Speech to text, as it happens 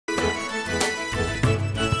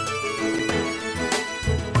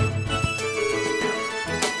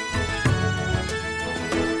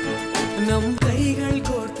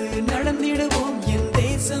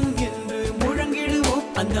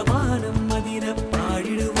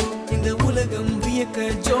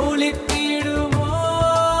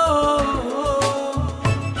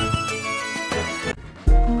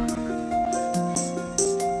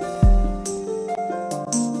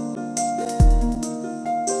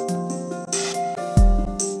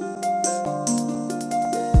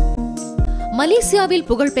மலேசியாவில்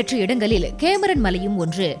புகழ்பெற்ற இடங்களில் கேமரன் மலையும்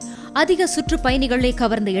ஒன்று. அதிக சுற்றுப்பயணிகளை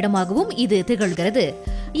கவர்ந்த இடமாகவும் இது திகழ்கிறது.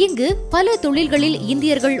 இங்கு பல தொழில்களில்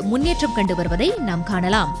இந்தியர்கள் முன்னேற்றம் கண்டு வருவதை நாம்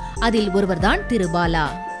காணலாம். அதில் ஒருவர்தான் திரு பாலா.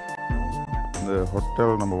 இந்த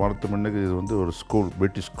ஹோட்டல் நம்ம வரத்து முன்னுக்கு இது வந்து ஒரு ஸ்கூல்,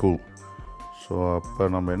 பிரிட்டிஷ் ஸ்கூல். ஸோ அப்போ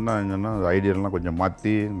நம்ம என்ன ஆச்சுன்னா ஐடியாலாம் கொஞ்சம்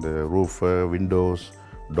மாற்றி இந்த ரூஃபு, விண்டோஸ்,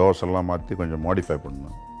 டோர்ஸ் எல்லாம் மாற்றி கொஞ்சம் மாடிஃபை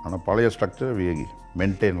பண்ணணும். ஆனால் பழைய ஸ்ட்ரக்சர்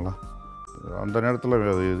மெயின்டைன்லாம் அந்த நேரத்தில்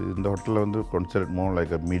இந்த ஹோட்டலில் வந்து consider more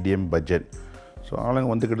like medium budget. So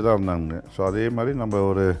ஆளுங்க வந்துக்கிட்டு தான் இருந்தாங்க. ஸோ அதே மாதிரி நம்ம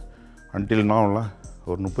ஒரு அன்டில் நாவெலாம்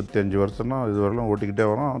ஒரு 35 வருஷம்னா இது வரலாம் ஓட்டிக்கிட்டே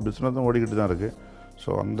வரோம். பிஸ்னஸும் ஓடிக்கிட்டு தான் இருக்குது.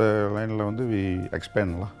 ஸோ அந்த லைனில் வந்து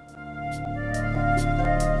எக்ஸ்பேண்ட்லாம்.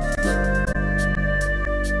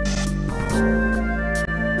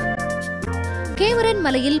 கேமரன்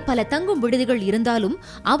மலையில் பல தங்கும் விடுதிகள் இருந்தாலும்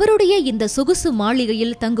அவருடைய இந்த சொகுசு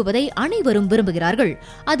மாளிகையில் தங்குவதை அனைவரும் விரும்புகிறார்கள்.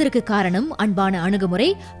 அதற்கு காரணம் அன்பான அணுகுமுறை,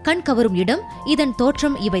 கண்கவரும் இடம், இதன்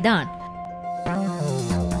தோற்றம் இவைதான்.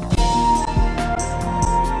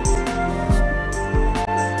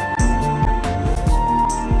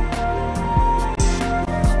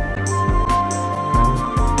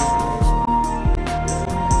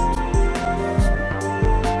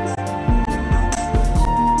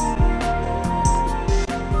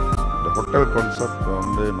 ஹோட்டல் கான்செப்ட்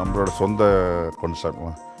வந்து நம்மளோட சொந்த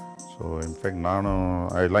கான்செப்ட்லாம். ஸோ இன்ஃபேக்ட் நானும்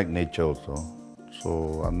I like nature also. So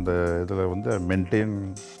அந்த இதில் வந்து maintain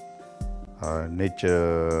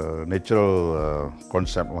natural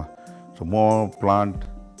கான்செப்ட்லாம். So more plant,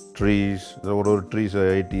 trees, ஒரு ட்ரீஸ்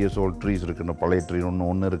 8 years old ட்ரீஸ் இருக்குன்னு பழைய ட்ரீ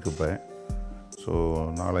ஒன்று இருக்குது இப்போ. ஸோ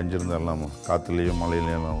 4-5 இருந்து எல்லாம் காற்றுலேயும்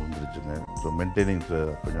மழையிலையும் எல்லாம் வந்துருச்சுங்க. ஸோ மெயின்டைனிங்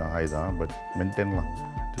கொஞ்சம் ஹை தான், பட் மெயின்டைன்லாம்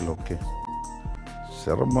ஸ்டில் ஓகே.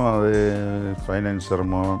 சிரமம், அது ஃபைனான்ஸ்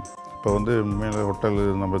சிரமம். இப்போ வந்து மேலே ஹோட்டல்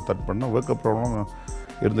நம்ம தட் பண்ணால் ஒர்க் ப்ராப்ளம்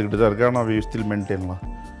இருந்துக்கிட்டு தான் இருக்குது. ஆனால் we still மெயின்டைன்லாம்.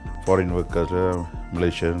 Foreign workers,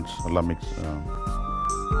 Malaysians எல்லாம் மிக்ஸ்.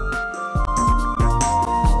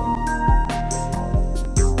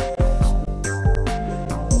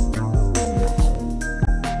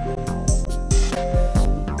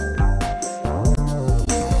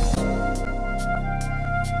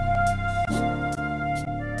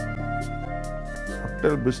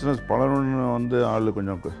 ஹோட்டல் பிஸ்னஸ் பலன்னு வந்து ஆள்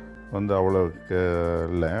கொஞ்சம் வந்து அவ்வளோ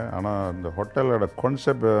இல்லை. ஆனால் இந்த ஹோட்டலோட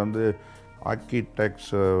கான்செப்ட் வந்து architects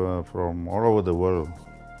from all over the world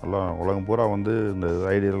எல்லாம் உலகம் பூரா வந்து இந்த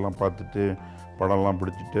ஐடியாலாம் பார்த்துட்டு படம்லாம்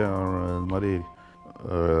பிடிச்சிட்டு இது மாதிரி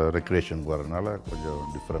ரெக்ரியேஷனுக்கு வரதுனால கொஞ்சம்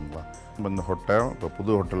டிஃப்ரெண்ட் தான். நம்ம இந்த ஹோட்டல் இப்போ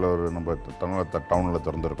புது ஹோட்டலில் ஒரு நம்ம டவுனில்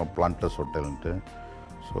திறந்துருக்கோம், பிளான்டர்ஸ் ஹோட்டல்ன்ட்டு.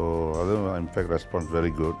 ஸோ அதுவும் இன்ஃபேக்ட் ரெஸ்பான்ஸ் வெரி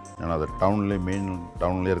குட். ஏன்னா அது மெயின்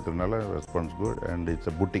டவுன்லேயே இருக்கிறதுனால response good. And it's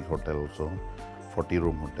a boutique hotel also, 40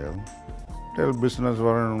 room hotel. Hotel business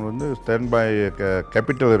வரணும் வந்து ஸ்டாண்ட் பை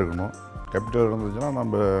கேபிட்டல் இருக்கணும். கேபிட்டல் இருந்துச்சுன்னா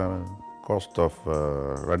நம்ம cost of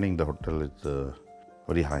running the hotel it's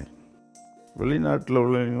very high. வெளிநாட்டில்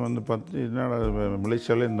உள்ளவங்க வந்து பார்த்து என்னடா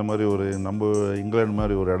மலேசியாவில் இந்த மாதிரி ஒரு நம்ம இங்கிலாந்து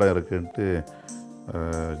மாதிரி ஒரு இடம் இருக்குன்ட்டு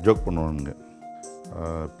ஜோக் பண்ணுவானுங்க.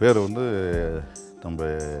 பேர் வந்து நம்ம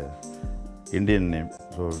Indian name.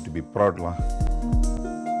 So to be ப்ரௌட்லாம்.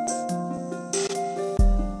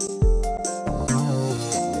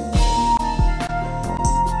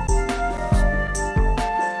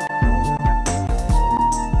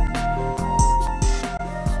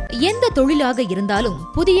 எந்த தொழிலாக இருந்தாலும்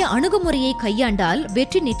புதிய அணுகுமுறையை கையாண்டால்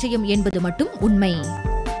வெற்றி நிச்சயம் என்பது மட்டும் உண்மை.